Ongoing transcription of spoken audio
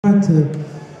wanted to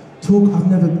talk,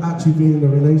 I've never actually been in a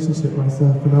relationship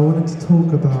myself, and I wanted to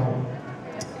talk about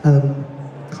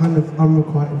kind of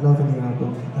unrequited love in the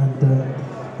album,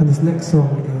 and this next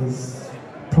song is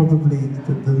probably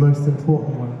the most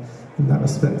important one in that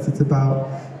respect. It's about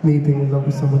me being in love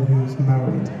with someone who's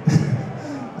married,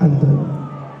 and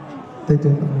they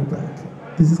didn't love me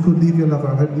back. This is called Leave Your Lover.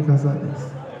 I hope you guys like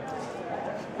this.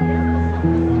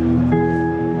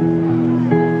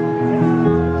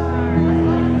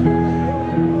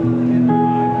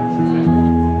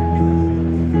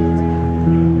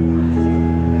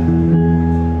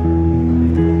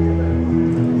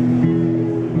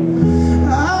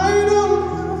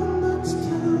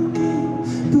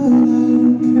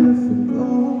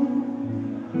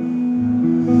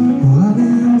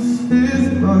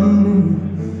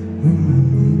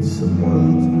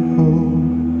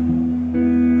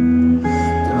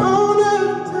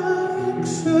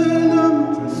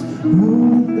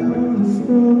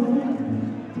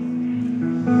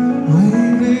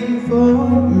 Waiting for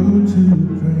you to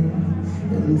bring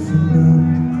and for not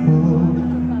to call.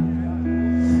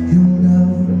 You'll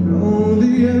never know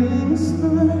the endless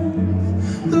life,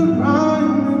 the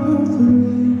rhyming of the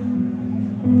rain,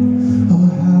 or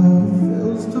how it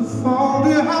feels to fall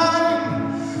behind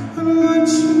and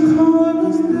watch you call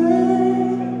his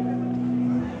name.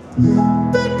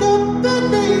 Pick up the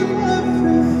name,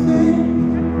 everything.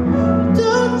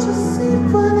 Don't you see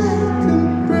what I can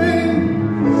bring?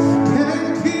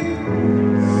 Can't keep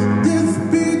this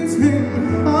beating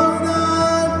heart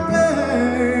at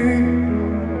bay.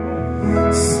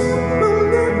 Simple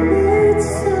memories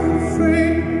set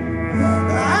free.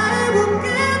 I will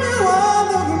give you all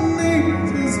of me.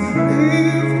 Just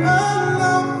leave your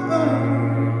lover.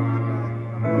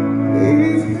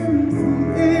 Leave him for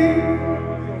me.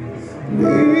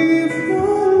 Leave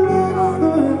your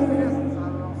lover.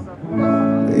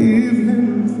 Leave him